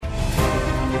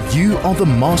You are the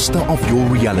master of your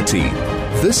reality.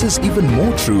 This is even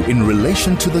more true in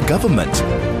relation to the government.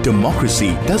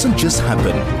 Democracy doesn't just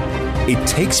happen. It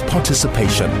takes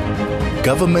participation.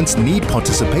 Governments need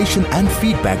participation and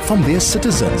feedback from their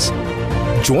citizens.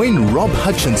 Join Rob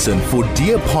Hutchinson for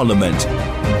Dear Parliament,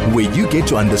 where you get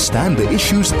to understand the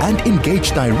issues and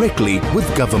engage directly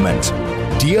with government.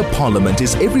 Dear Parliament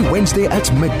is every Wednesday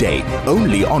at midday,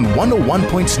 only on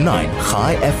 101.9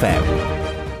 High FM.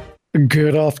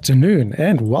 Good afternoon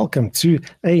and welcome to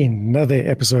another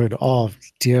episode of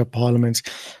Dear Parliament,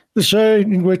 the show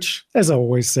in which, as I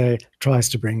always say, tries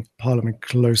to bring Parliament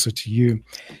closer to you.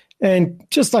 And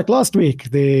just like last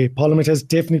week, the Parliament has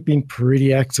definitely been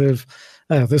pretty active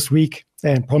this week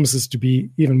and promises to be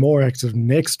even more active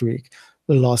next week.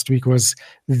 The last week was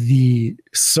the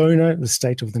SONA, the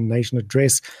State of the Nation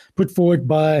address, put forward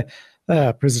by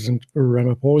President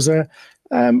Ramaphosa,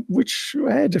 which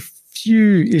had a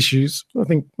few issues. I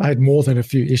think I had more than a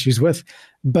few issues with,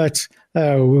 but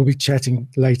we'll be chatting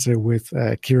later with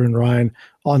Ciaran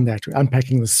on that,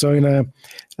 unpacking the SONA,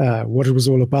 what it was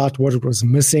all about, what it was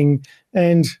missing,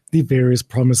 and the various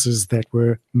promises that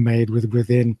were made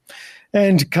within.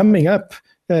 And coming up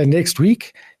next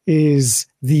week is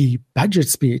the budget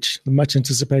speech, the much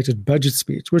anticipated budget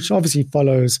speech, which obviously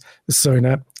follows the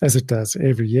SONA as it does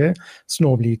every year. It's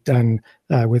normally done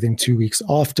within 2 weeks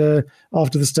after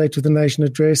the State of the Nation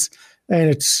address,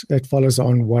 and it follows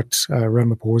on what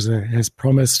Ramaphosa has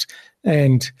promised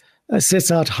and sets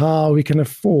out how we can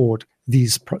afford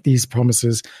these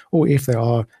promises, or if they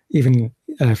are even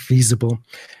feasible.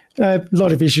 A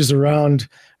lot of issues around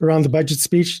the budget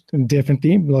speech, and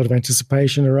definitely a lot of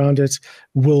anticipation around it.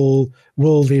 Will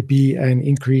there be an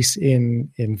increase in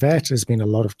VAT? There's been a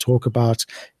lot of talk about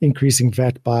increasing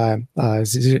VAT by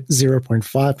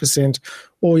 0.5%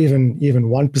 or even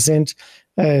 1%,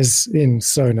 as in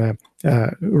SONA.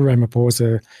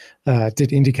 Ramaphosa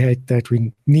did indicate that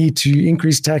we need to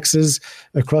increase taxes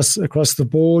across the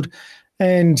board.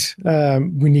 And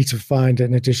we need to find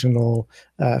an additional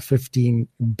 15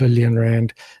 billion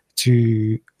rand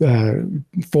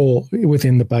for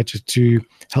within the budget to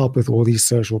help with all these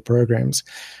social programs.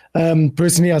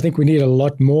 Personally, I think we need a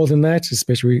lot more than that,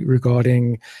 especially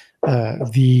regarding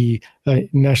the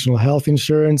national health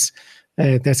insurance.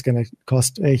 That's going to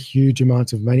cost a huge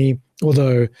amount of money,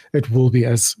 although it will be,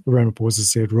 as Ramaphosa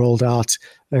said, rolled out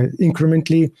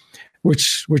incrementally,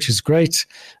 which is great.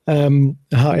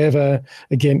 However,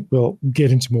 again, we'll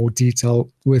get into more detail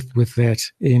with that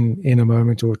in a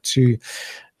moment or two.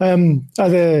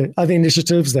 Other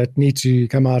initiatives that need to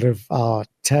come out of our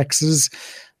taxes,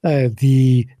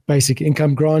 the basic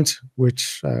income grant,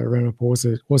 which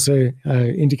Ramaphosa also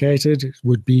indicated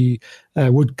would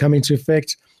come into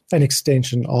effect, an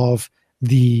extension of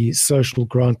the social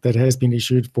grant that has been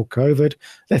issued for COVID,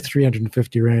 that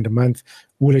 350 rand a month.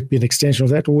 Will it be an extension of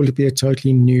that, or will it be a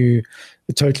totally new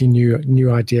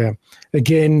idea?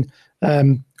 Again,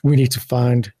 we need to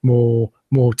find more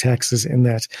taxes in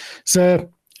that. So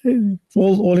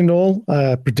all in all,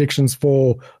 predictions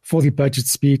for the budget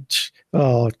speech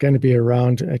are going to be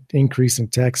around an increase in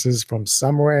taxes from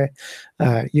somewhere,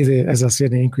 either, as I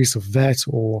said, an increase of VAT,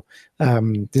 or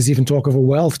there's even talk of a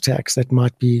wealth tax that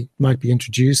might be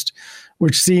introduced,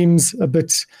 which seems a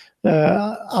bit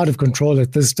out of control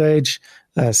at this stage.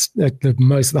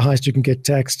 The highest you can get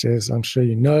taxed, as I'm sure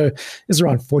you know, is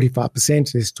around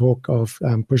 45%. There's talk of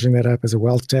pushing that up as a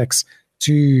wealth tax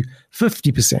to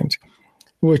 50%.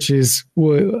 Which is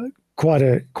quite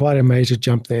a major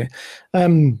jump there.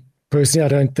 Personally, I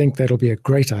don't think that'll be a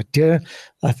great idea.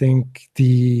 I think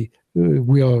we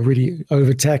are really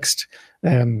overtaxed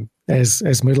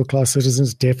as middle class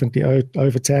citizens, definitely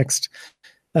overtaxed,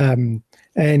 and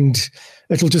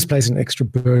it'll just place an extra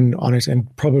burden on it and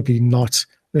probably not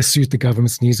suit the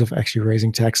government's needs of actually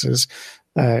raising taxes,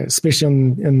 especially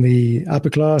in the upper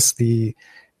class, the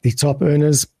top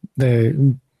earners,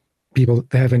 the people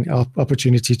that have an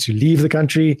opportunity to leave the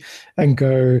country and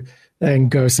go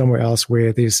somewhere else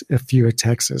where there's fewer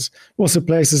taxes. Also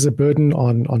places a burden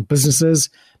on businesses.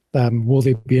 Will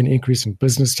there be an increase in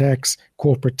business tax,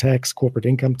 corporate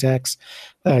income tax,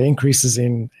 increases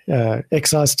in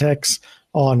excise tax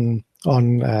on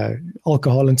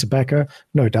alcohol and tobacco?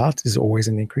 No doubt, there's always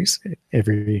an increase.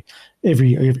 Every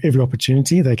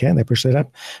opportunity they push that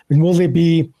up. And will there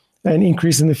be an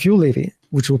increase in the fuel levy,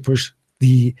 which will push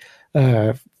the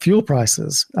fuel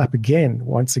prices up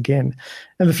once again,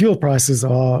 and the fuel prices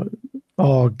are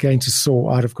going to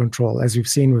soar out of control, as we've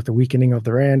seen with the weakening of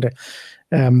the rand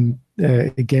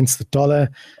against the dollar.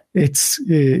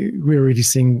 we're already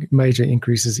seeing major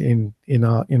increases in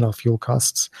our fuel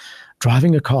costs.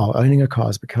 Driving a car, owning a car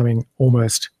is becoming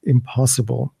almost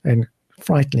impossible and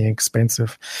frighteningly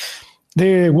expensive.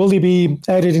 Will there be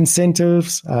added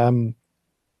incentives? There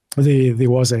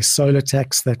was a solar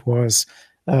tax that was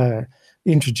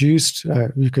introduced.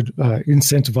 You could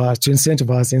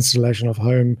incentivize the installation of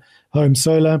home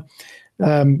solar,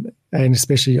 and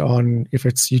especially if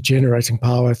you're generating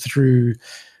power through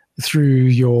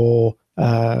your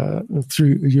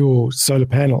solar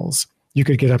panels, you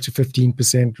could get up to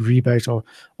 15% rebate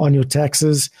on your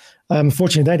taxes.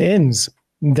 Unfortunately, that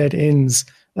ends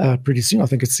pretty soon. I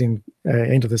think it's in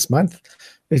end of this month.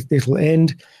 It'll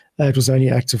end. It was only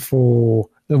active for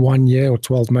 1 year or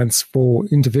 12 months for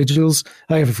individuals,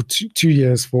 however, for 2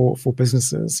 years for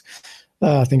businesses.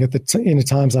 I think in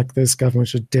times like this, government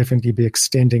should definitely be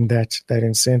extending that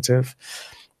incentive.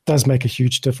 It does make a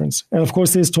huge difference. And of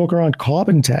course, there's talk around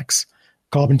carbon tax.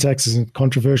 Carbon tax is a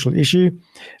controversial issue,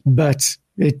 but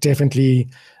it definitely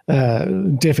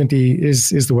is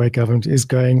the way government is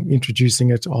going, introducing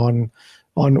it on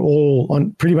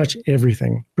pretty much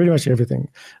everything.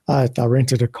 I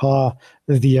rented a car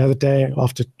the other day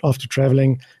after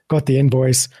traveling, got the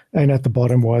invoice, and at the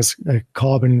bottom was my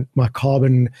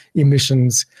carbon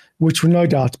emissions, which will no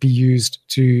doubt be used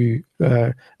to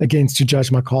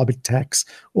judge my carbon tax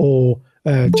or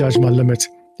judge my limit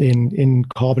in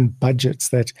carbon budgets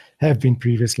that have been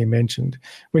previously mentioned.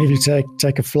 Whenever you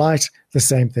take a flight, the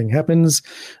same thing happens.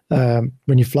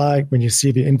 When you fly, when you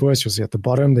see the invoice, you'll see at the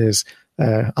bottom there's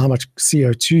how much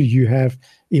CO2 you have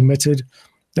emitted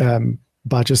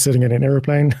by just sitting in an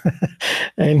aeroplane,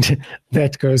 and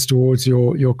that goes towards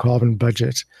your carbon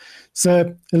budget.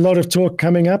 So a lot of talk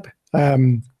coming up.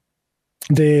 There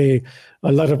are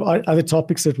a lot of other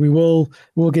topics that we'll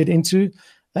get into,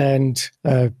 and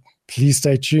please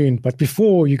stay tuned. But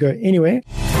before you go anywhere,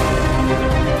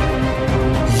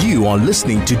 you are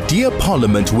listening to Dear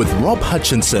Parliament with Rob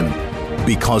Hutchinson,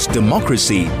 because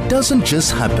democracy doesn't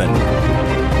just happen.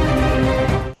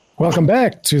 Welcome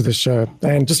back to the show.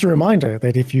 And just a reminder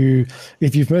that if you've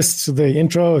missed the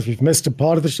intro, if you've missed a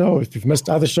part of the show, if you've missed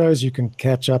other shows, you can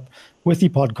catch up with the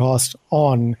podcast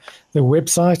on the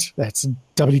website. That's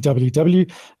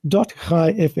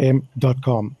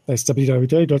www.chaifm.com. That's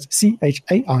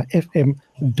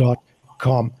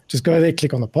www.chaifm.com. Just go there,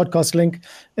 click on the podcast link,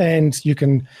 and you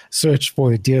can search for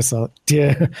the Dear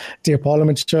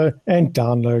Parliament show and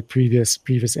download previous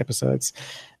episodes.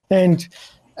 And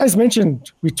as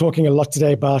mentioned, we're talking a lot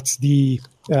today about the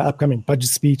upcoming budget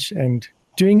speech and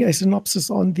doing a synopsis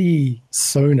on the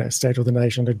SONA State of the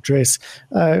Nation address,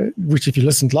 which if you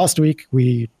listened last week,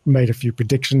 we made a few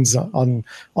predictions on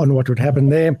what would happen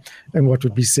there and what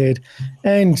would be said.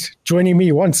 And joining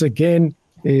me once again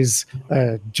is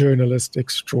journalist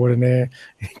extraordinaire,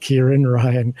 Ciaran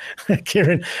Ryan.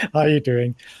 Ciaran, how are you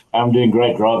doing? I'm doing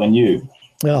great, Rob, and you?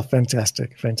 Oh,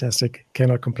 fantastic.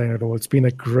 Cannot complain at all. It's been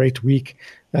a great week,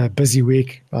 busy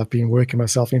week. I've been working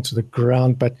myself into the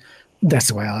ground, but that's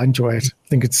the way I enjoy it. I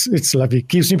think it's lovely. It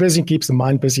keeps me busy, keeps the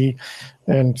mind busy,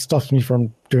 and stops me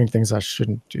from doing things I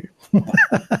shouldn't do.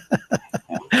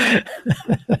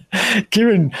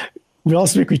 Ciaran,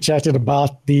 last week we chatted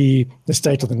about the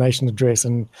State of the Nation address,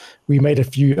 and we made a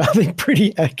few, I think,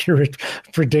 pretty accurate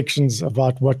predictions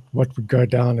about what would go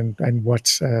down and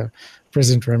what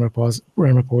President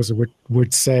Ramaphosa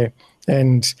would say.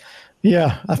 And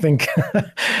yeah, I think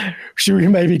should we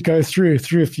maybe go through a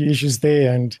few issues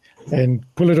there and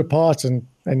pull it apart and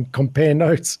compare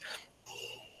notes?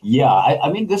 Yeah,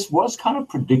 I mean, this was kind of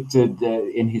predicted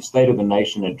in his State of the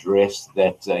Nation address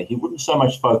that he wouldn't so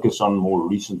much focus on more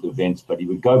recent events, but he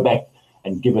would go back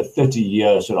and give a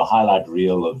 30-year sort of highlight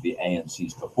reel of the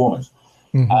ANC's performance,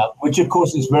 which, of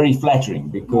course, is very flattering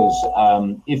because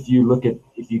if you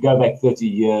go back 30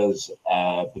 years,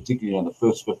 particularly in the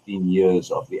first 15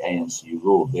 years of the ANC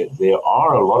rule, there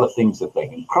are a lot of things that they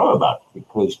can crow about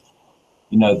because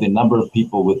the number of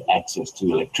people with access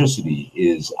to electricity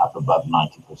is up above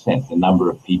 90%. The number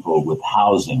of people with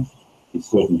housing is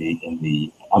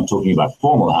certainly I'm talking about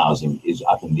formal housing, is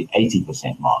up in the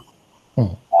 80% mark.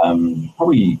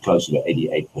 Probably closer to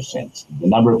 88%. The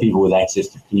number of people with access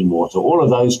to clean water, all of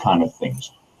those kind of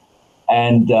things.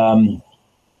 And,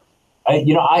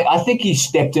 I think he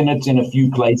stepped in it in a few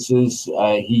places.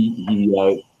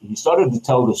 He started to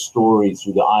tell the story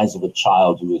through the eyes of a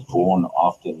child who was born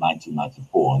after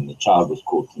 1994, and the child was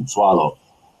called Tinswalo,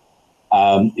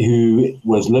 who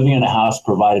was living in a house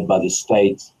provided by the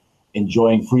state,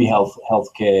 enjoying free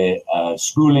healthcare,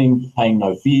 schooling, paying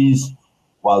no fees,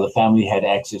 while the family had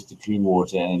access to clean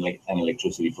water and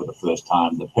electricity for the first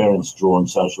time. The parents draw on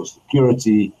Social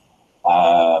Security.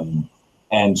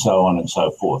 and so on and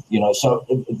so forth. So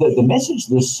the message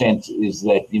this sent is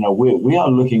that, we are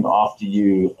looking after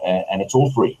you, and it's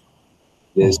all free.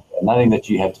 There's nothing that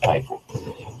you have to pay for,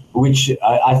 which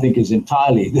I think is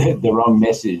entirely the wrong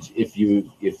message if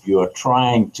you are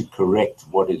trying to correct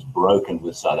what is broken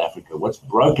with South Africa. What's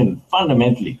broken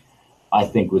fundamentally, I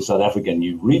think, with South Africa, and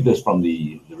you read this from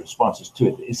the responses to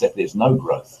it, is that there's no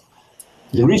growth.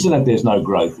 The reason that there's no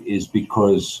growth is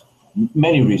because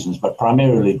many reasons, but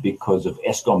primarily because of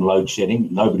Eskom load shedding.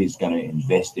 Nobody's going to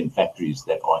invest in factories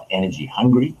that are energy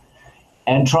hungry.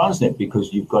 And Transnet,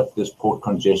 because you've got this port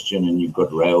congestion and you've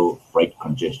got rail freight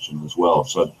congestion as well.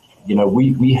 So,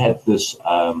 we had this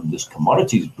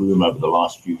commodities boom over the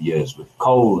last few years with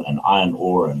coal and iron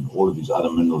ore and all of these other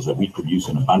minerals that we produce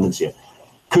in abundance here.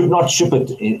 Could not ship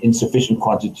it in sufficient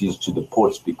quantities to the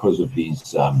ports because of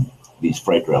these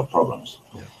freight rail problems.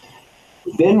 Yeah.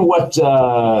 Then what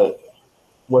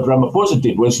Ramaphosa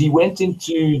did was he went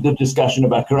into the discussion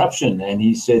about corruption, and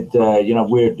he said,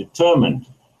 we're determined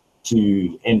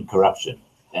to end corruption.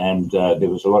 And there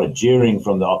was a lot of jeering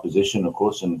from the opposition, of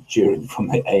course, and cheering from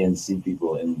the ANC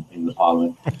people in the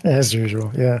parliament. As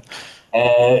usual, yeah.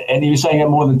 And he was saying that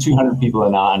more than 200 people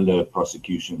are now under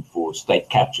prosecution for state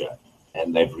capture,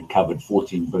 and they've recovered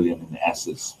 14 billion in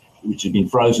assets, which have been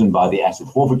frozen by the Asset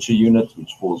Forfeiture Unit,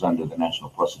 which falls under the National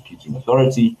Prosecuting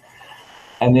Authority.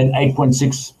 And then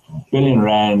 8.6 billion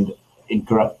rand in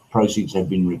corrupt proceeds have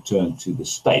been returned to the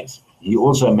state. He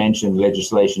also mentioned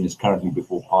legislation is currently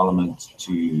before Parliament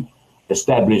to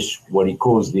establish what he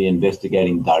calls the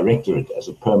Investigating Directorate as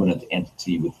a permanent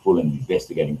entity with full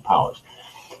investigating powers.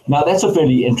 Now, that's a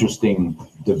fairly interesting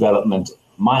development.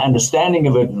 My understanding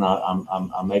of it, and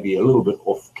I'm maybe a little bit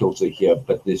off kilter here,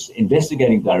 but this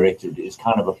Investigating Directorate is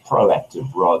kind of a proactive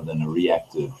rather than a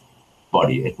reactive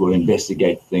body. It will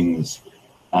investigate things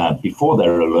before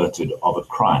they're alerted of a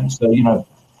crime. So,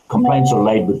 complaints are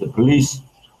laid with the police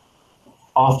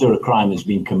after a crime has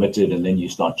been committed, and then you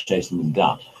start chasing them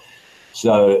down.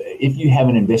 So if you have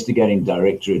an investigating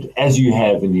directorate, as you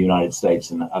have in the United States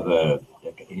and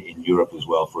in Europe as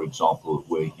well, for example,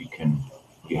 where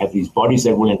you have these bodies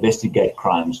that will investigate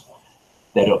crimes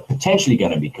that are potentially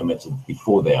going to be committed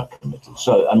before they are committed.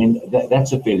 So,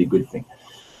 that's a fairly good thing.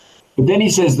 But then he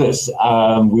says this,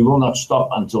 we will not stop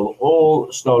until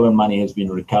all stolen money has been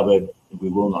recovered. We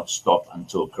will not stop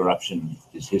until corruption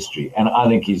is history. And I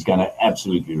think he's going to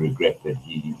absolutely regret that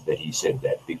he said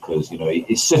that, because,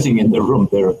 he's sitting in the room.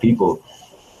 There are people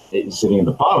sitting in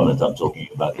the parliament I'm talking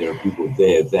about. There are people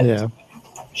there that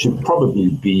should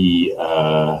probably be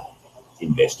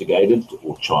investigated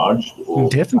or charged or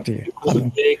definitely because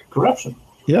of their corruption.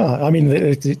 Yeah,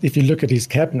 if you look at his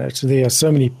cabinet, there are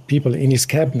so many people in his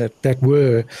cabinet that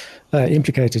were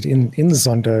implicated in the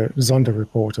Zonda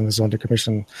report and the Zonda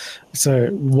Commission. So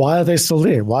why are they still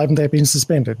there? Why haven't they been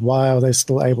suspended? Why are they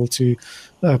still able to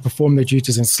perform their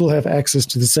duties and still have access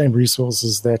to the same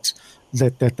resources that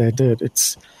they did?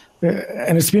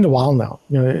 And it's been a while now.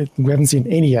 We haven't seen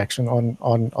any action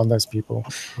on those people.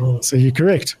 So you're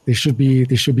correct. There should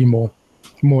be more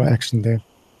action there.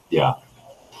 Yeah.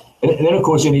 And then, of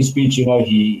course, in his speech,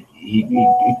 he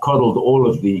coddled all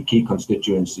of the key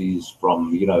constituencies,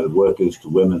 from, workers to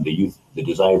women, the youth, the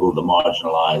disabled, the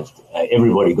marginalized.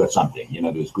 Everybody got something.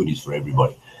 There's goodies for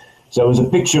everybody. So it was a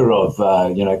picture of,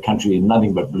 country,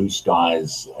 nothing but blue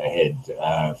skies ahead.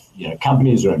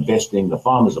 Companies are investing, the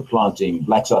farmers are planting,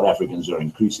 Black South Africans are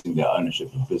increasing their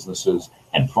ownership of businesses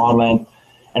and farmland.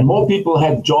 And more people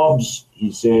had jobs,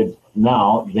 he said,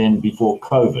 now than before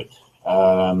COVID.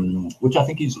 Which I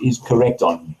think is correct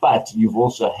on, but you've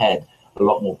also had a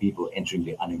lot more people entering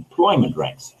the unemployment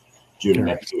ranks during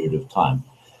that period of time.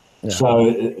 Yeah.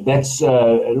 So that's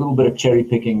a little bit of cherry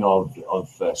picking of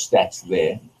stats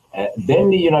there.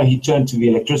 Then, he turned to the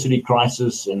electricity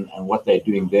crisis and what they're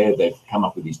doing there. They've come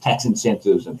up with these tax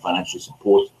incentives and financial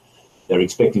support. They're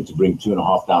expecting to bring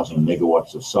 2,500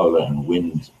 megawatts of solar and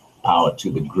wind power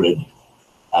to the grid.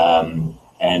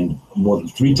 And more than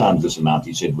 3 times this amount,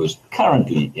 he said, was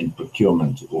currently in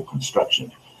procurement or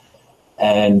construction.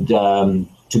 And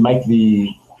to make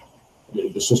the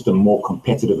system more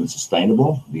competitive and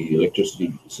sustainable, the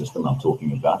electricity system I'm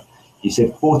talking about, he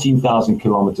said 14,000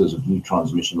 kilometers of new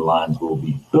transmission lines will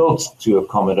be built to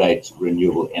accommodate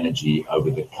renewable energy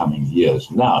over the coming years.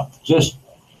 Now, just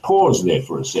pause there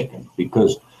for a second,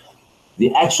 because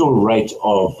the actual rate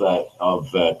of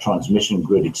transmission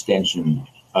grid extension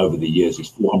over the years is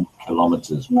 400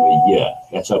 kilometers per year.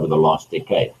 That's over the last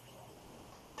decade.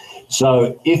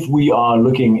 So if we are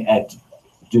looking at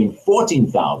doing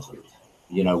 14,000,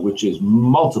 which is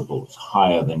multiples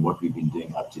higher than what we've been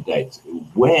doing up to date.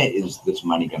 Where is this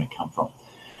money going to come from?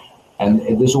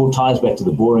 And this all ties back to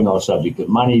the boring old subject of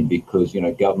money, because,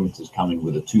 government is coming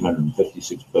with a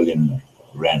 256 billion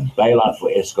rand bailout for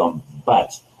Eskom,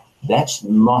 but that's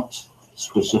not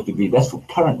specifically, that's for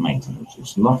current maintenance.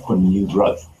 It's not for new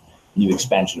growth, new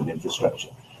expansion of infrastructure.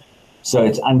 So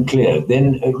it's unclear.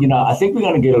 Then, I think we're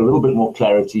going to get a little bit more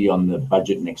clarity on the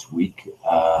budget next week,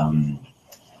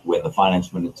 where the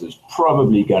finance minister is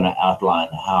probably going to outline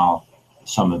how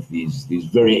some of these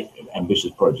very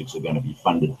ambitious projects are going to be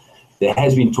funded. There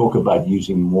has been talk about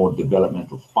using more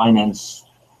developmental finance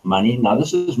money. Now,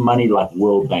 this is money like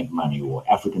World Bank money or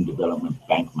African Development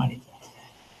Bank money,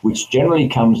 which generally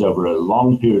comes over a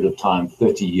long period of time,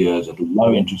 30 years at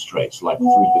low interest rates, like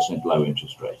 3% low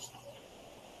interest rates.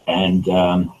 And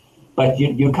but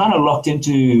you're kind of locked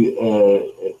into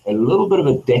a little bit of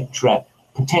a debt trap,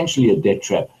 potentially a debt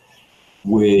trap,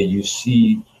 where you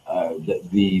see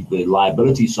the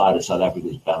liability side of South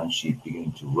Africa's balance sheet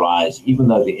beginning to rise, even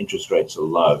though the interest rates are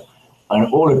low.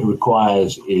 And all it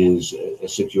requires is a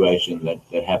situation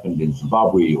that happened in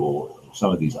Zimbabwe or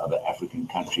some of these other African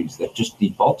countries that just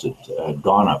defaulted.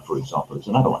 Ghana, for example, is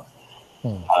another one.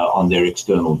 On their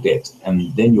external debt.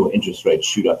 And then your interest rates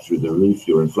shoot up through the roof,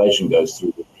 your inflation goes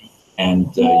through the roof,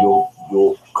 and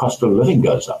your cost of living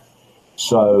goes up.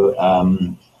 So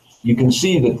you can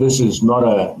see that this is not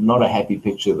a happy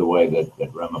picture the way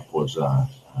that Ramaphosa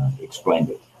explained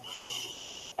it.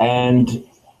 And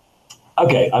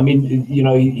okay, I mean,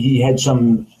 he had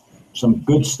some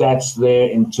good stats there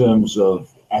in terms of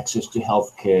access to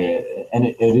healthcare, and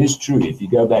it is true. If you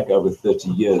go back over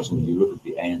 30 years and you look at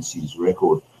the ANC's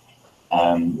record,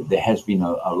 there has been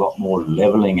a lot more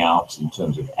leveling out in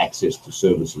terms of access to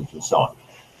services and so on.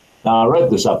 Now, I wrote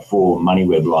this up for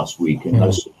MoneyWeb last week, and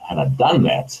had I done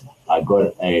that, I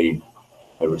got a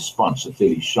response, a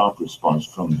fairly sharp response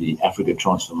from the Africa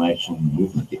Transformation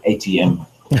Movement, the ATM.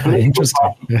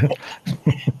 Interesting. Yeah.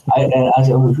 And I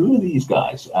said, well, who are these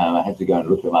guys? I had to go and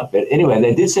look them up. But anyway,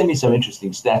 they did send me some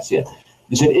interesting stats here.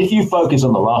 They said, if you focus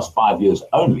on the last 5 years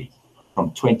only,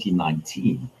 from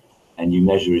 2019, and you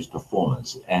measure his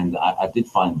performance, and I did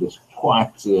find this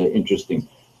quite interesting.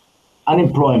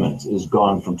 Unemployment is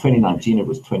gone from 2019, it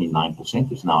was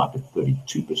 29%, it's now up at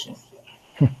 32%.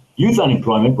 Youth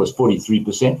unemployment was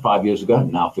 43% 5 years ago,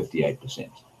 now 58%.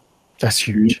 That's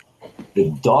huge. The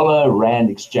dollar-rand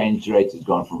exchange rate has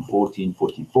gone from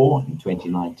 14.44 in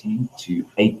 2019 to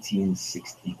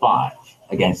 18.65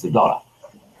 against the dollar.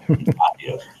 5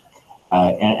 years.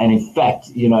 And in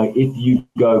fact, if you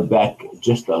go back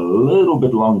just a little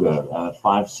bit longer,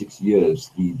 5-6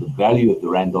 years, the value of the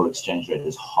rand-dollar exchange rate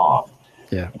is halved.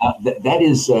 Yeah. That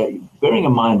is, bearing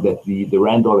in mind that the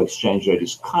rand-dollar exchange rate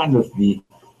is kind of the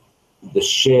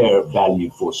share value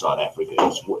for South Africa.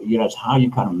 It's how you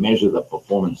kind of measure the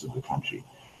performance of the country.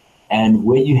 And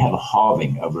where you have a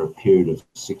halving over a period of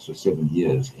 6 or 7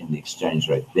 years in the exchange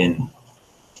rate, then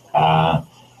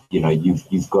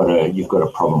you've got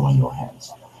a problem on your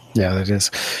hands. Yeah, that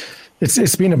is.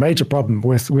 It's been a major problem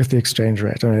with the exchange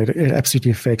rate. I mean, it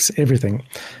absolutely affects everything,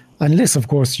 unless of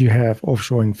course you have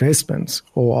offshore investments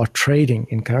or are trading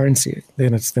in currency.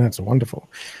 Then it's wonderful.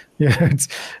 Yeah, and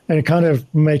it kind of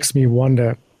makes me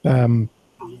wonder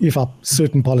if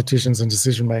certain politicians and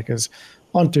decision makers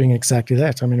aren't doing exactly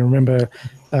that. I mean, remember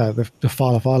the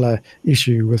Fala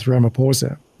issue with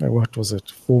Ramaphosa. What was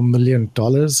it? $4 million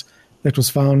that was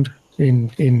found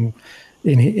in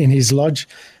his lodge.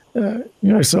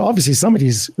 So obviously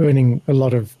somebody's earning a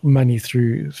lot of money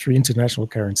through international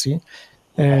currency,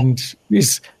 and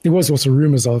there was also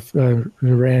rumors of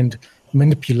rand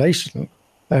manipulation,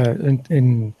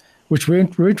 which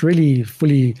weren't really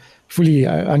fully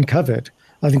uncovered.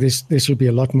 I think there should be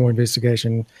a lot more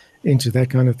investigation into that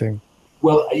kind of thing.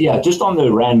 Well, yeah, just on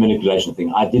the rand manipulation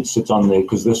thing, I did sit on there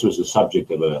because this was the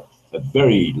subject of a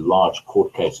very large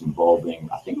court case involving,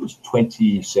 I think it was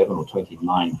 27 or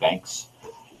 29 banks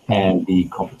and the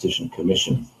Competition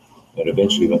Commission that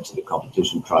eventually went to the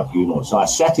Competition Tribunal. So I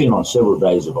sat in on several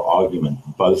days of argument,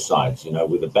 both sides,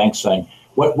 with the banks saying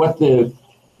what the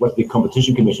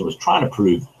Competition Commission was trying to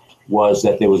prove was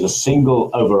that there was a single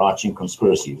overarching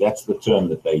conspiracy. That's the term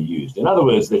that they used. In other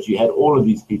words, that you had all of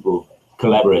these people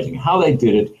collaborating. How they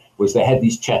did it was they had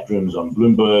these chat rooms on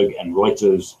Bloomberg and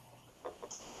Reuters,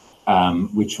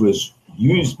 which was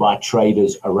used by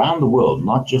traders around the world,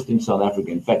 not just in South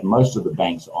Africa. In fact, most of the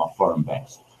banks are foreign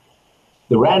banks.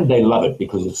 The rand, they love it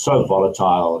because it's so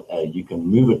volatile. You can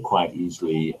move it quite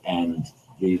easily. And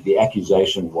the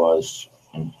accusation was,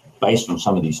 and based on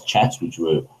some of these chats, which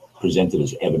were presented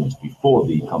as evidence before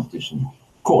the competition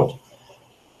court,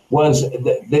 was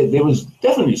there was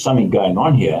definitely something going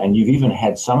on here, and you've even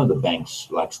had some of the banks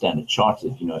like Standard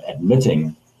Chartered,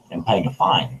 admitting and paying a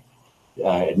fine,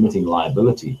 admitting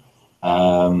liability,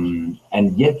 and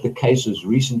yet the case has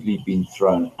recently been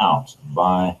thrown out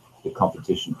by the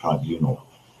Competition Tribunal,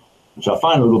 which I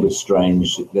find a little bit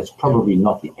strange. That's probably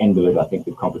not the end of it. I think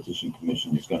the Competition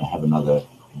Commission is going to have another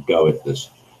go at this.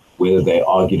 Whether they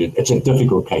argued it, it's a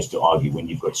difficult case to argue when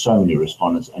you've got so many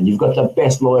respondents and you've got the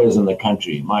best lawyers in the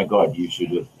country. My God, you should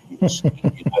have,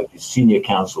 the senior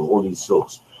counsel, all these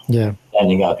sorts,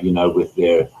 standing up, with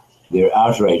their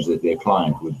outrage that their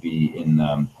client would be in,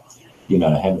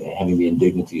 having the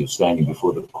indignity of standing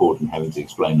before the court and having to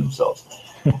explain themselves.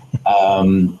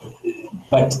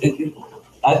 But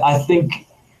I think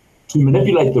to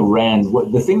manipulate the rand,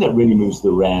 the thing that really moves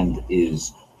the rand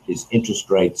is interest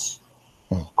rates.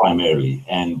 Primarily,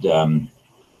 and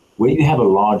where you have a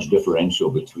large differential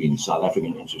between South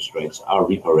African interest rates, our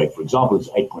repo rate, for example, is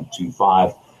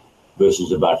 8.25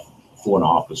 versus about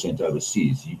 4.5%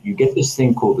 overseas. You get this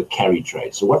thing called the carry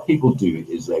trade. So what people do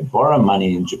is they borrow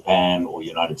money in Japan or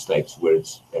United States, where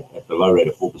it's at the low rate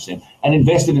of 4%, and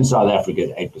invest it in South Africa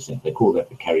at 8%. They call that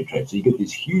the carry trade. So you get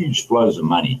these huge flows of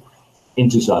money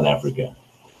into South Africa.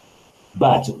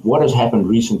 But what has happened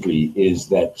recently is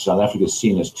that South Africa is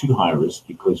seen as too high risk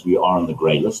because we are on the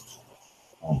grey list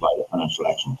by the Financial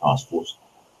Action Task Force.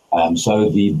 So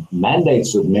the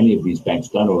mandates of many of these banks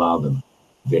don't allow them to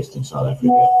invest in South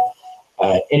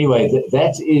Africa. Anyway,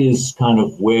 that is kind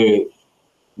of where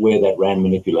that rand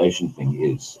manipulation thing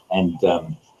is. And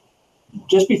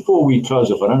just before we close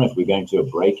off, I don't know if we're going to a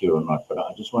break here or not, but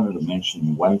I just wanted to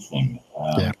mention one thing.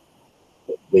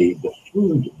 The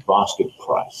food basket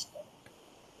price.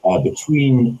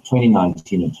 Between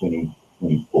 2019 and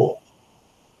 2024.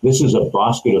 This is a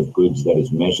basket of goods that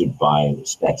is measured by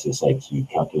Stats SA to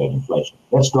calculate inflation.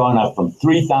 That's gone up from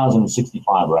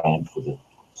 3,065 Rand for the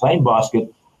same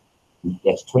basket.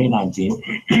 That's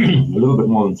 2019, a little bit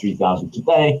more than 3,000.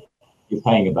 Today, you're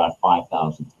paying about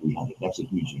 5,300. That's a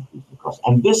huge increase in cost.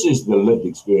 And this is the lived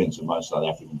experience of most South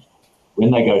Africans when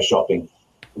they go shopping.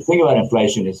 The thing about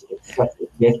inflation is it's such a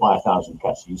death by 1,000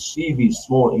 cuts. You see these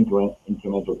small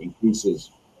incremental increases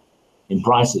in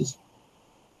prices,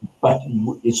 but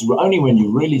it's only when you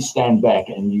really stand back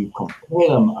and you compare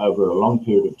them over a long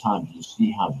period of time do you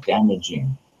see how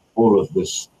damaging all of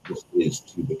this is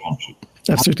to the country.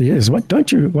 Absolutely is.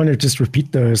 Don't you want to just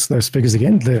repeat those figures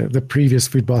again? The previous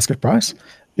food basket price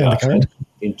and the current?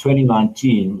 In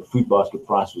 2019, the food basket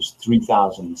price was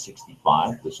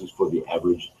 3,065. This is for the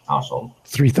average household.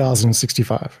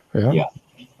 3,065. Yeah.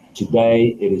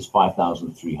 Today it is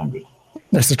 5,300.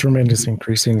 That's a tremendous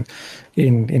increase in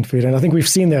food, and I think we've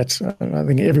seen that. I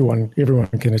think everyone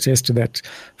can attest to that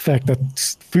fact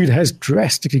that food has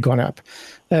drastically gone up,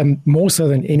 more so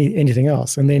than anything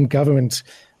else. And then government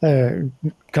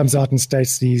comes out and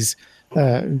states these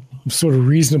sort of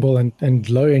reasonable and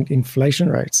low inflation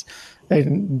rates.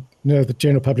 And the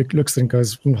general public looks and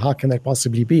goes, how can that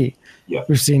possibly be? Yeah.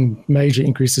 We've seen major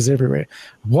increases everywhere.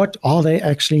 What are they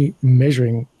actually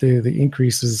measuring the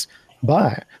increases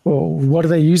by? Or what are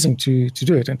they using to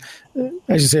do it? And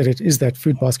as you said, it is that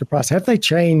food basket price. Have they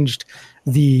changed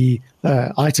the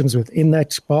items within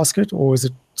that basket, or is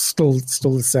it still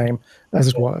the same as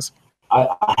it was?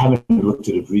 I haven't looked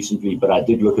at it recently, but I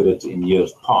did look at it in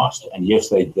years past. And yes,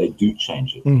 they do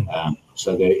change it.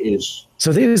 So there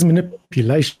is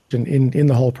manipulation in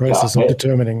the whole process of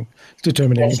determining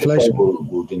inflation.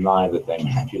 Will deny that they're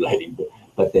manipulating,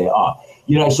 but they are.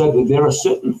 So there are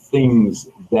certain things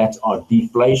that are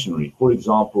deflationary. For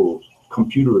example,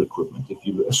 computer equipment.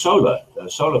 Solar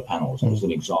panels, as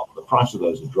an example, the price of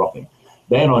those are dropping.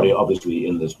 They're not obviously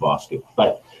in this basket,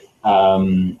 but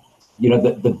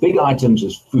the big items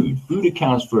is food. Food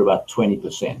accounts for about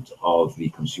 20% of the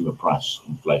consumer price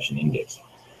inflation index.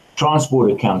 Transport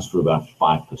accounts for about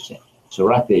 5%. So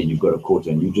right there, you've got a quarter.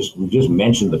 And we just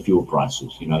mentioned the fuel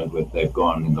prices. They've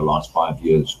gone in the last 5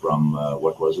 years from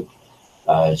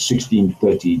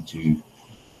 16.30 to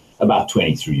about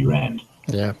 23 Rand.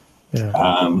 Yeah.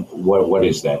 What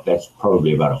is that? That's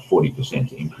probably about a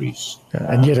 40% increase.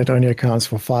 And yet it only accounts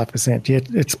for 5%. Yet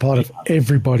it's part of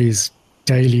everybody's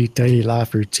daily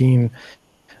life routine,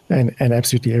 and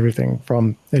absolutely everything.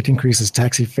 From it increases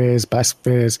taxi fares, bus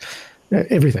fares,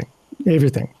 everything.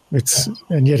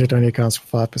 And yet it only accounts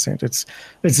for 5%.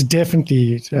 It's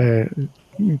definitely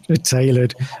a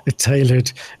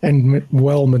tailored and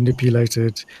well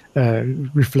manipulated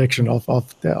reflection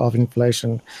of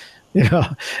inflation.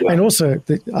 Yeah. And also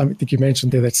I think you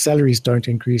mentioned there that salaries don't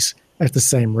increase at the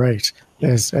same rate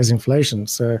as inflation.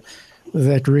 So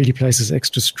that really places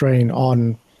extra strain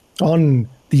on on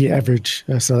the average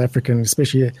South African,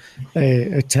 especially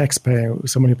a taxpayer,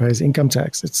 someone who pays income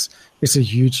tax. It's a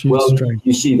huge strain.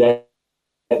 You see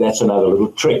that's another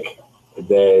little trick.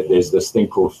 There's this thing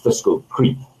called fiscal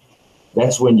creep.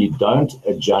 That's when you don't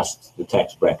adjust the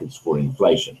tax brackets for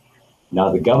inflation. Now,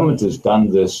 the government has done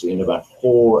this in about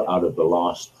 4 out of the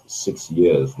last 6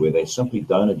 years, where they simply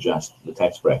don't adjust the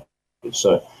tax bracket.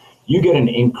 So you get an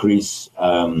increase.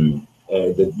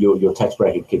 Your tax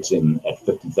bracket kicks in at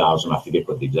 50,000. I forget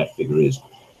what the exact figure is,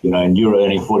 and you're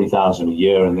earning 40,000 a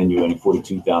year, and then you're earning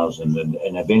 42,000, and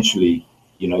eventually,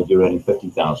 you're earning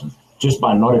 50,000. Just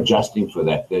by not adjusting for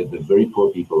that, the very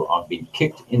poor people are being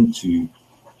kicked into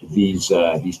these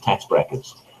tax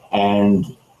brackets. And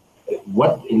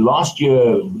last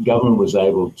year, government was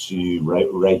able to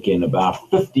rake in about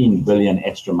 15 billion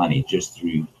extra money just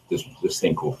through this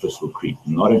thing called fiscal creep,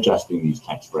 not adjusting these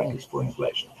tax brackets for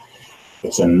inflation.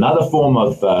 It's another form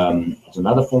of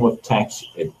tax.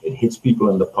 It hits people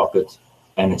in the pocket,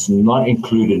 and it's not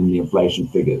included in the inflation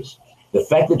figures. The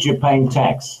fact that you're paying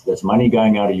tax, that's money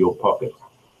going out of your pocket,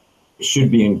 should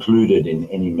be included in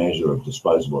any measure of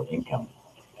disposable income.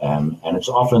 And it's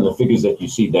often the figures that you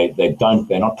see,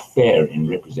 they're not fair in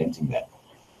representing that.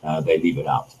 They leave it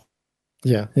out.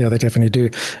 Yeah, they definitely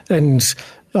do. And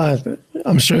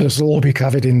I'm sure this will all be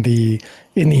covered in the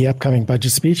upcoming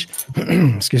budget speech.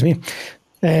 Excuse me.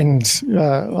 And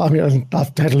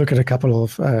I've had a look at a couple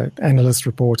of analyst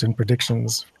reports and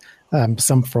predictions,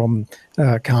 some from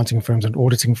accounting firms and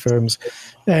auditing firms,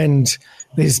 and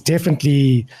there's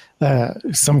definitely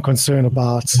some concern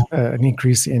about an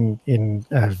increase in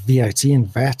VAT and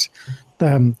VAT,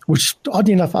 which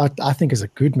oddly enough I think is a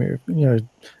good move.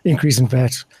 Increase in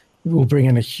VAT will bring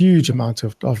in a huge amount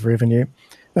of revenue,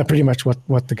 pretty much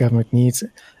what the government needs.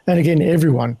 And again,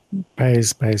 everyone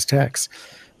pays tax.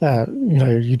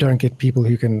 You don't get people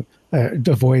who can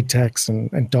avoid tax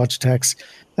and dodge tax.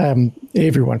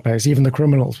 Everyone pays. Even the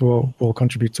criminals will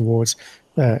contribute towards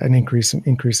an increase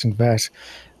in VAT.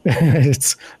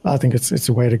 I think it's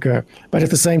a way to go. But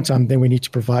at the same time, then we need to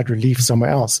provide relief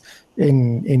somewhere else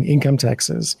in income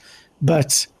taxes.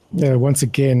 But once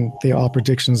again, there are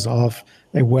predictions of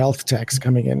a wealth tax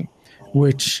coming in,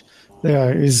 which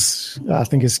I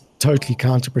think is totally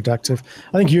counterproductive.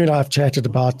 I think you and I have chatted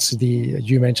about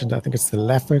you mentioned, I think it's the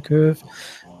Laffer curve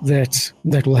that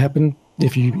will happen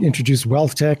if you introduce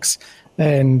wealth tax,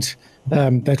 and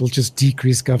that'll just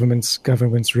decrease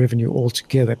government's revenue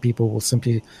altogether. People will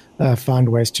simply find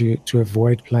ways to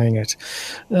avoid paying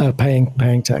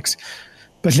tax.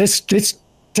 But let's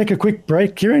take a quick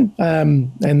break, Ciaran,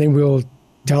 and then we'll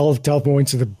delve more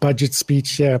into the budget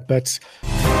speech here. But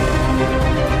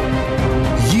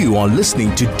you are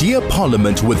listening to Dear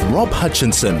Parliament with Rob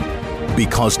Hutchinson,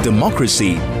 because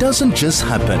democracy doesn't just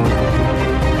happen.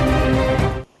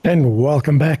 And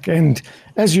welcome back. And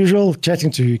as usual,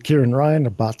 chatting to Ciaran Ryan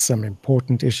about some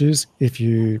important issues. If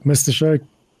you missed the show,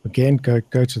 again, go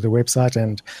to the website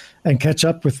and catch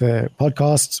up with the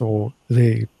podcasts or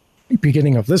the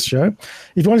beginning of this show.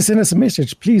 If you want to send us a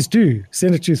message, please do.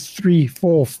 Send it to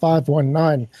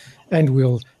 34519 and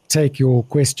we'll take your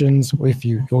questions, or if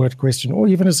you've got a question or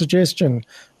even a suggestion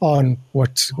on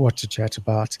what to chat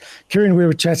about. Ciaran, we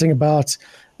were chatting about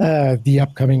the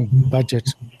upcoming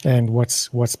budget and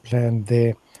what's planned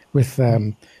there with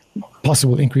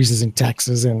possible increases in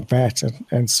taxes and VAT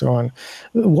and so on.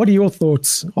 What are your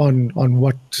thoughts on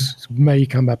what may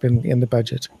come up in the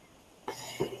budget?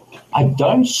 I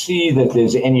don't see that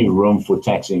there's any room for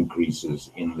tax increases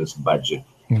in this budget,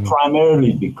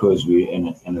 primarily because we're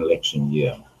in an election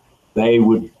year. They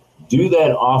would do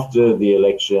that after the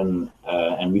election,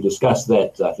 and we discussed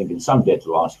that, I think, in some depth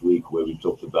last week, where we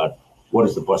talked about what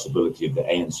is the possibility of the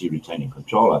ANC retaining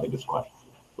control. I think it's quite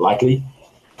likely,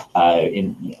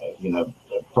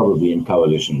 probably in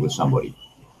coalition with somebody.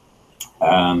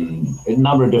 A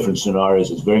number of different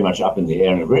scenarios is very much up in the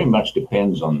air, and it very much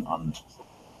depends on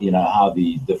how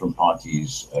the different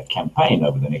parties campaign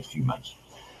over the next few months.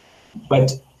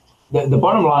 But the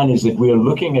bottom line is that we're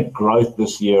looking at growth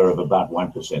this year of about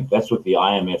 1%. That's what the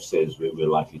IMF says we're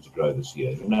likely to grow this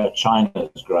year. China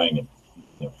is growing at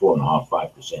 4.5%,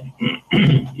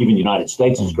 5%. Even the United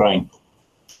States is growing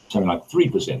something like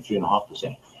 3%,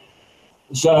 3.5%.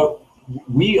 So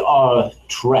we are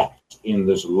trapped in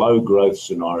this low growth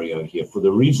scenario here for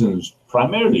the reasons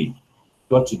primarily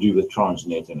got to do with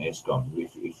Transnet and Eskom.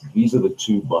 If these are the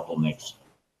two bottlenecks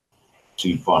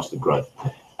to faster growth.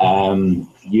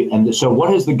 So what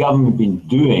has the government been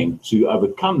doing to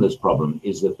overcome this problem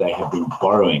is that they have been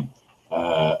borrowing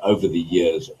over the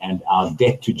years, and our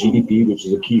debt to GDP, which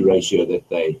is a key ratio that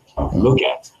they look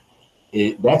at,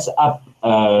 that's up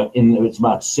it's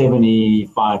about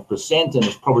 75%, and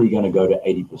it's probably going to go to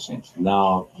 80%.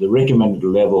 Now, the recommended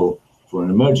level for an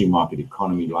emerging market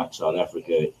economy like South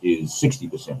Africa is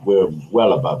 60%. We're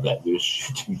well above that. We're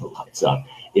shooting the lights out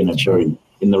in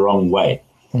the wrong way.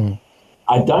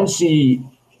 I don't see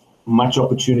much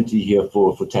opportunity here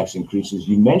for tax increases.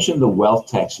 You mentioned the wealth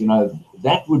tax.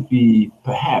 That would be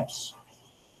perhaps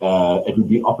it would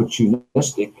be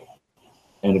opportunistic,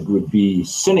 and it would be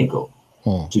cynical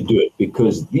to do it,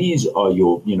 because these are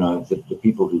the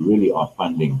people who really are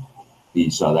funding the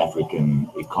South African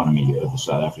economy, or the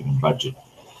South African budget,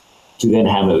 to then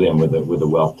hammer them with a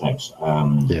wealth tax.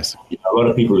 Yes. A lot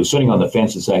of people are sitting on the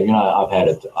fence and say, I've had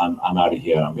it, I'm out of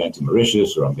here, I'm going to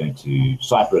Mauritius, or I'm going to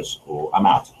Cyprus, or I'm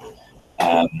out.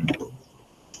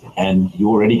 And you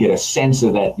already get a sense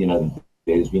of that.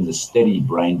 There's been the steady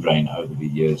brain drain over the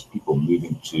years, people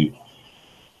moving to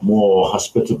more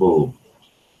hospitable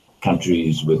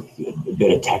countries with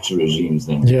better tax regimes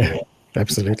than. Yeah,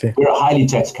 absolutely. We're a highly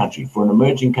taxed country. For an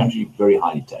emerging country, very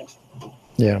highly taxed.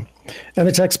 Yeah, and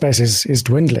the tax base is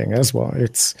dwindling as well.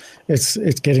 It's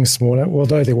getting smaller,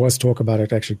 although there was talk about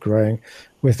it actually growing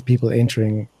with people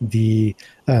entering the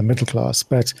middle class.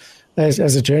 But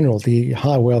as a general, the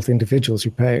high wealth individuals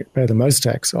who pay the most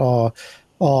tax are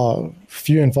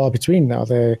few and far between now.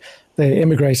 They're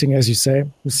immigrating, as you say,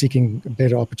 seeking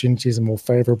better opportunities and more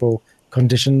favorable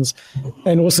conditions,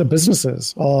 and also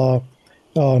businesses are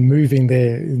moving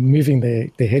their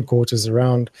headquarters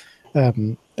around,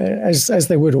 as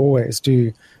they would always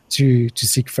do, to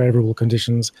seek favorable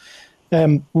conditions,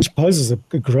 which poses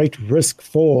a great risk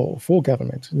for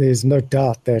government. There's no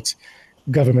doubt that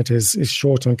government is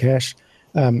short on cash,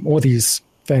 or these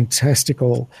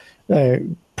fantastical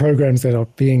programs that are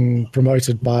being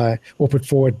promoted by or put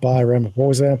forward by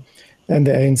Ramaphosa and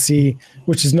the ANC,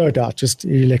 which is no doubt just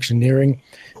electioneering.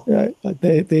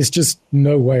 There's just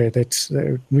no way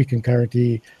that we can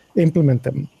currently implement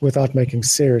them without making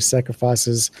serious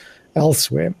sacrifices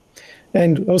elsewhere.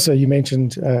 And also, you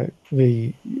mentioned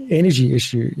the energy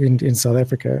issue in South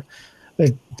Africa.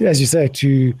 As you say,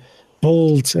 to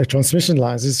build transmission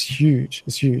lines is huge.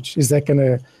 It's huge. Is that going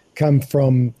to come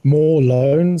from more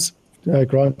loans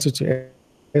granted to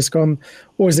Eskom,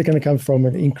 or is it going to come from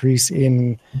an increase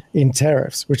in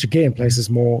tariffs, which again places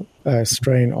more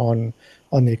strain on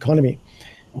the economy?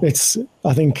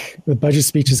 I think the budget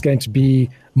speech is going to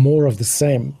be more of the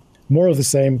same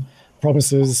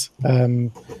promises,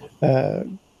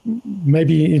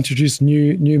 maybe introduce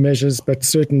new measures, but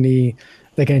certainly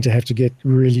they're going to have to get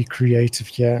really creative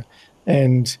here.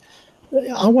 And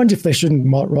I wonder if they shouldn't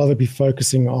rather be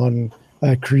focusing on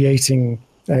creating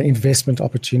investment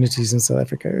opportunities in South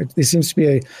Africa. There seems to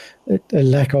be a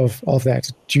lack of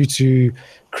that due to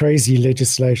crazy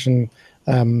legislation,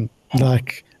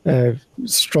 like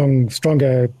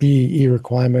stronger BEE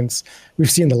requirements.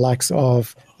 We've seen the likes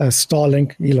of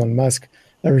Starlink, Elon Musk,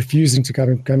 refusing to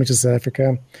come into South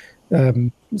Africa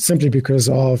simply because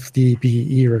of the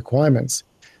BEE requirements.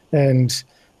 And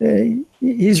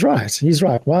he's right.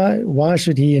 Why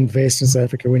should he invest in South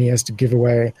Africa when he has to give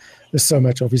away so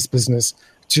much of his business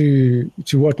to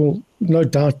what will no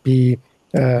doubt be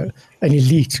an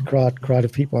elite crowd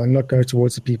of people and not go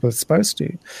towards the people it's supposed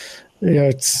to?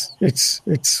 It's.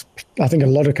 I think a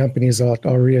lot of companies are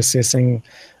reassessing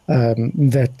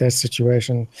that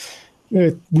situation.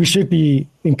 We should be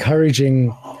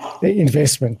encouraging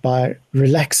investment by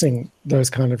relaxing those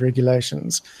kind of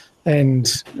regulations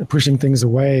and pushing things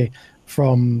away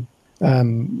from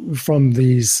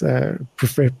these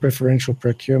preferential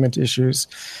procurement issues.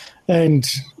 And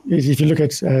if you look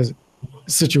at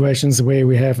situations where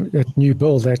we have a new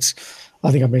bill that,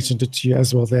 I think I mentioned it to you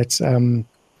as well, that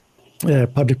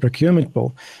public procurement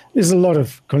bill, there's a lot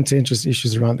of contentious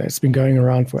issues around that. It's been going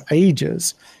around for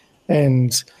ages,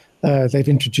 and they've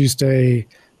introduced a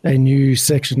new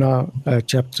section now,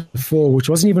 Chapter 4, which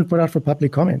wasn't even put out for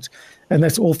public comment, and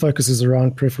that's all focuses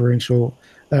around preferential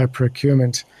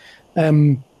procurement.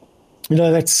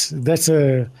 That's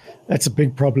a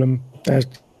big problem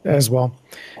as well.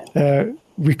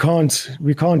 We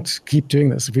can't keep doing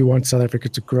this if we want South Africa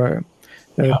to grow.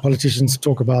 Politicians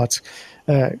talk about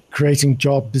creating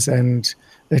jobs and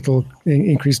it'll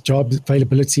increase job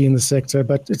availability in the sector,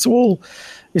 but it's all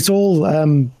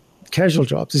casual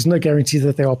jobs. There's no guarantee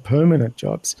that they are permanent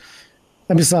jobs.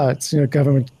 And besides,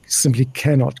 government simply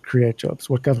cannot create jobs.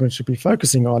 What government should be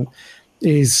focusing on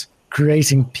is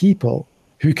creating people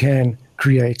who can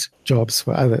create jobs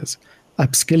for others.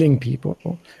 upskilling people,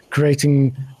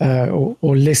 creating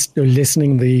or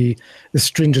lessening the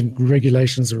stringent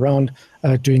regulations around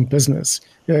doing business,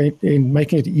 in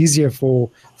making it easier for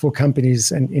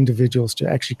companies and individuals to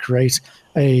actually create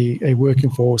a working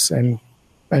force and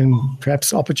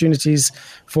perhaps opportunities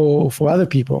for other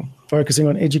people, focusing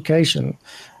on education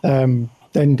and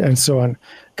so on.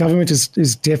 Government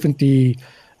is definitely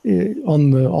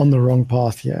on the wrong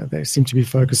path here. They seem to be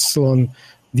focused still on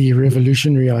the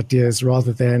revolutionary ideas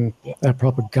rather than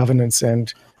proper governance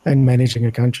and managing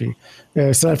a country.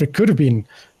 South Africa could have been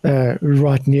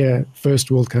right near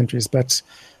first world countries, but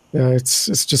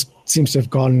it's just seems to have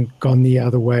gone the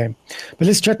other way. But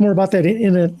let's chat more about that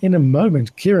in a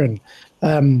moment, Ciaran,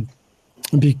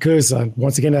 because I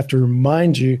once again have to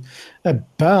remind you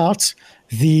about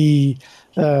the.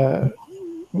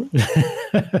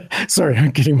 Sorry,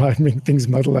 I'm getting my things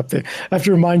muddled up there. I have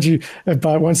to remind you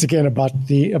about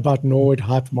Norwood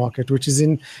Hypermarket, which is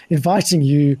inviting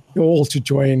you all to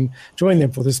join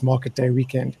them for this Market Day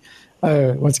weekend.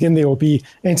 Once again, there will be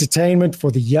entertainment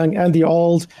for the young and the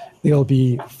old. There will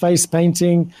be face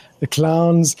painting, the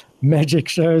clowns, magic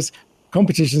shows,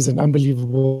 competitions, and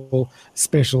unbelievable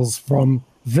specials from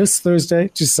this Thursday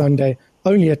to Sunday,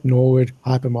 only at Norwood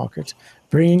Hypermarket,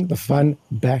 bringing the fun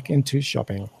back into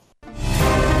shopping.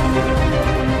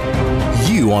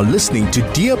 You are listening to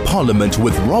Dear Parliament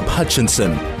with Rob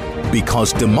Hutchinson,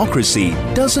 because democracy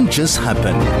doesn't just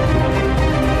happen.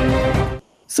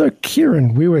 So,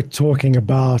 Ciaran, we were talking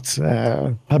about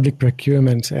public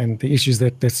procurement and the issues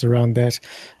that surround that,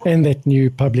 and that new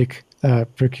public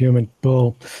procurement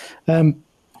bill. A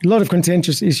lot of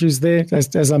contentious issues there,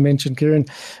 as I mentioned, Ciaran.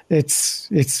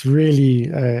 It's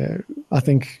really, I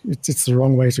think it's the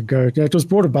wrong way to go. It was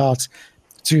brought about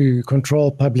to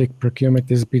control public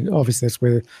procurement. Obviously that's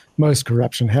where most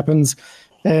corruption happens,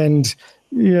 and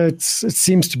it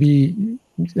seems to be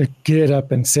geared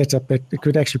up and set up that it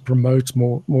could actually promote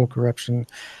more corruption,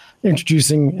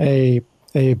 introducing a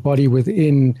body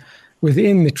within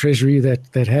the Treasury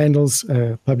that handles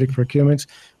public procurement.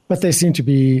 But they seem to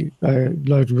be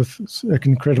loaded with an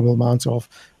incredible amount of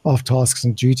tasks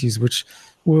and duties, which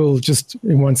will just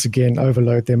once again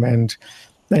overload them and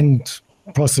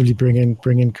possibly bring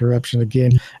in corruption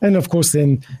again. And of course,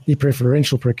 then the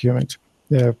preferential procurement,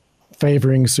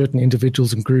 favoring certain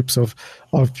individuals and groups of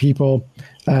people.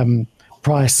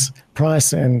 Price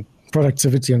and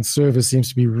productivity and service seems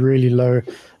to be really low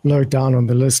down on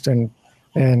the list, and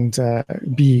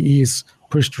BEE is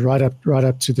pushed right up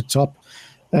to the top.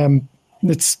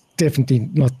 It's definitely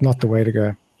not the way to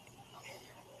go.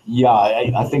 Yeah,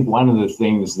 I think one of the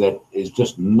things that is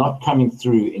just not coming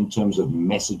through in terms of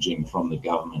messaging from the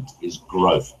government is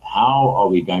growth. How are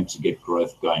we going to get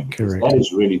growth going? Because Correct. That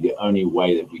is really the only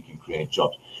way that we can create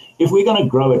jobs. If we're going to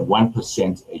grow at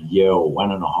 1% a year or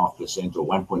 1.5% or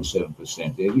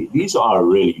 1.7%, these are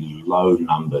really low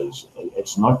numbers.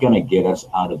 It's not going to get us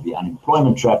out of the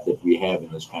unemployment trap that we have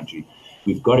in this country.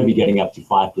 We've got to be getting up to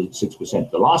 5 to 6%.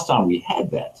 The last time we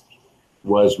had that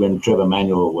was when Trevor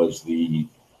Manuel was the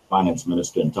finance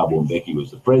minister and Thabo Mbeki was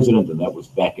the president, and that was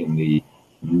back in the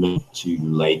mid to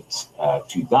late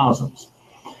 2000s.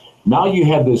 Now you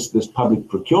have this public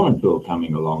procurement bill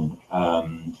coming along,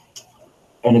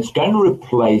 and it's going to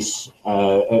replace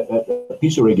a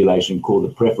piece of regulation called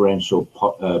the Preferential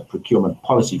Procurement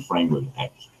Policy Framework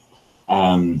Act.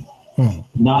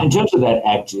 Now, in terms of that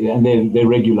act, and there are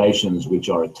regulations which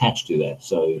are attached to that,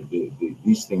 so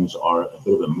these things are a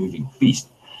bit of a moving feast.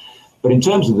 But in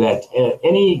terms of that,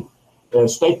 any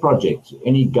state project,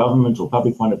 any government or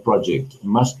public funded project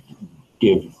must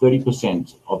give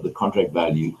 30% of the contract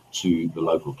value to the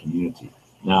local community.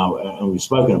 Now, and we've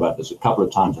spoken about this a couple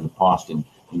of times in the past in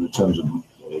the terms of,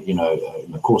 in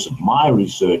the course of my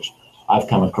research, I've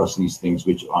come across these things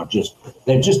which are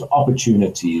they're just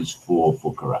opportunities for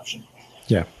corruption.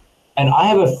 Yeah. And I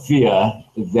have a fear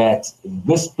that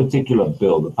this particular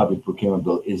bill, the public procurement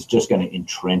bill, is just going to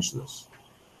entrench this.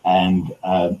 And,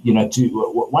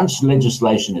 once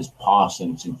legislation is passed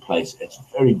and it's in place, it's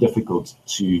very difficult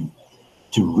to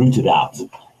root it out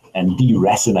and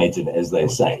deracinate it, as they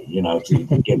say,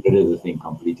 to get rid of the thing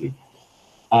completely.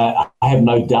 I have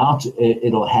no doubt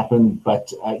it'll happen.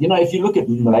 But, if you look at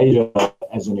Malaysia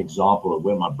as an example of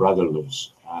where my brother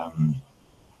lives,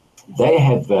 they've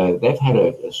had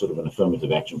a sort of an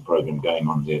affirmative action program going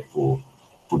on there for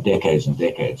decades and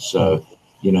decades. So,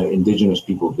 indigenous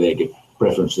people there get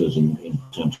preferences in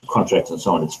terms of contracts and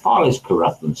so on. It's far less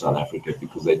corrupt than South Africa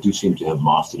because they do seem to have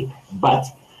mastered it. But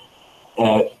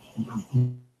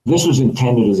this was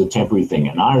intended as a temporary thing.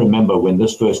 And I remember when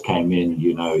this first came in,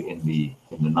 in the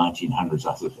 1900s,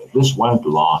 I thought, this won't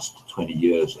last 20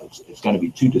 years. It's going to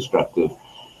be too destructive.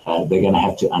 They're going to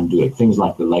have to undo it. Things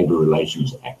like the Labor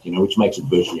Relations Act, which makes it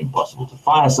virtually impossible to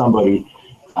fire somebody,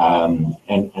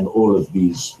 and all of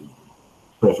these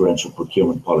preferential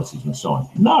procurement policies and so on.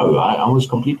 No, I was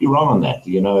completely wrong on that.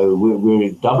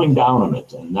 We're doubling down on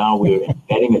it, and now we're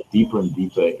embedding it deeper and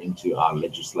deeper into our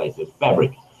legislative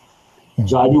fabric.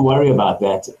 So I do worry about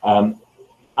that.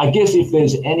 I guess if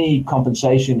there's any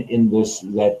compensation in this,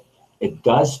 that it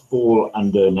does fall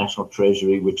under National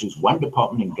Treasury, which is one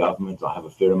department in government I have a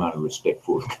fair amount of respect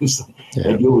for, because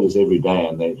they deal with this every day,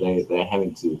 and they're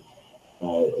having to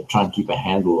try and keep a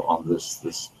handle on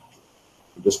this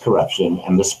corruption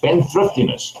and the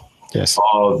spendthriftiness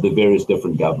of the various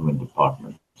different government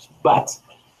departments. But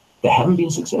they haven't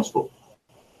been successful.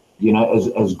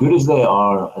 As good as they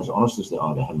are, as honest as they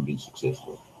are, they haven't been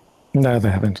successful. No, they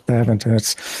haven't. And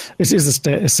it is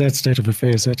a sad state of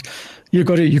affairs. That you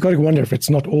got to wonder if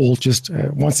it's not all just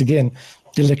once again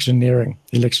electioneering,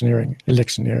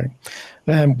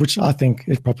 which I think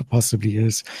it possibly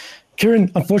is.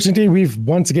 Ciaran, unfortunately, we've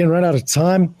once again run out of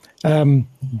time,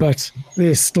 but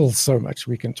there's still so much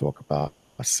we can talk about.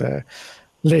 So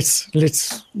let's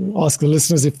ask the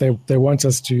listeners if they want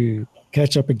us to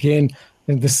catch up again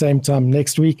at the same time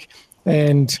next week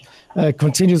and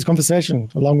continue this conversation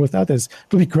along with others.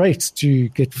 It'll be great to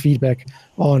get feedback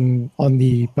on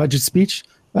the budget speech,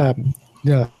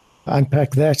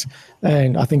 unpack that,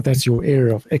 and I think that's your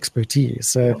area of expertise.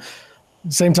 So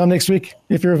same time next week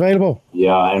if you're available.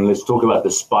 Yeah, and let's talk about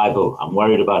the spy bill. I'm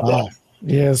worried about that.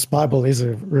 Yeah, spy bill is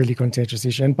a really contentious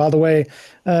issue. And by the way,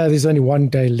 there's only one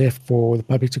day left for the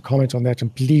public to comment on that,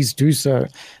 and please do so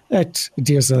at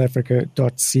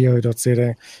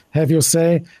dearsouthafrica.co.za. Have your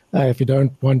say. If you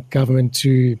don't want government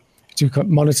to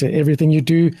monitor everything you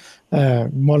do,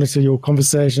 monitor your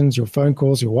conversations, your phone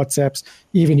calls, your WhatsApps,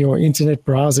 even your internet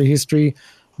browser history,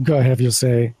 go have your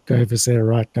say. Go have your say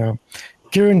right now.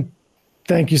 Ciaran,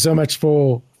 thank you so much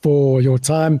for your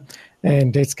time.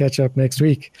 And let's catch up next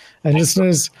week. And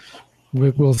listeners,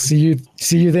 we'll see you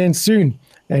then soon.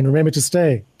 And remember to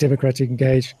stay democratic,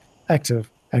 engaged,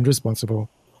 active, and responsible.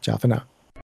 Ciao for now.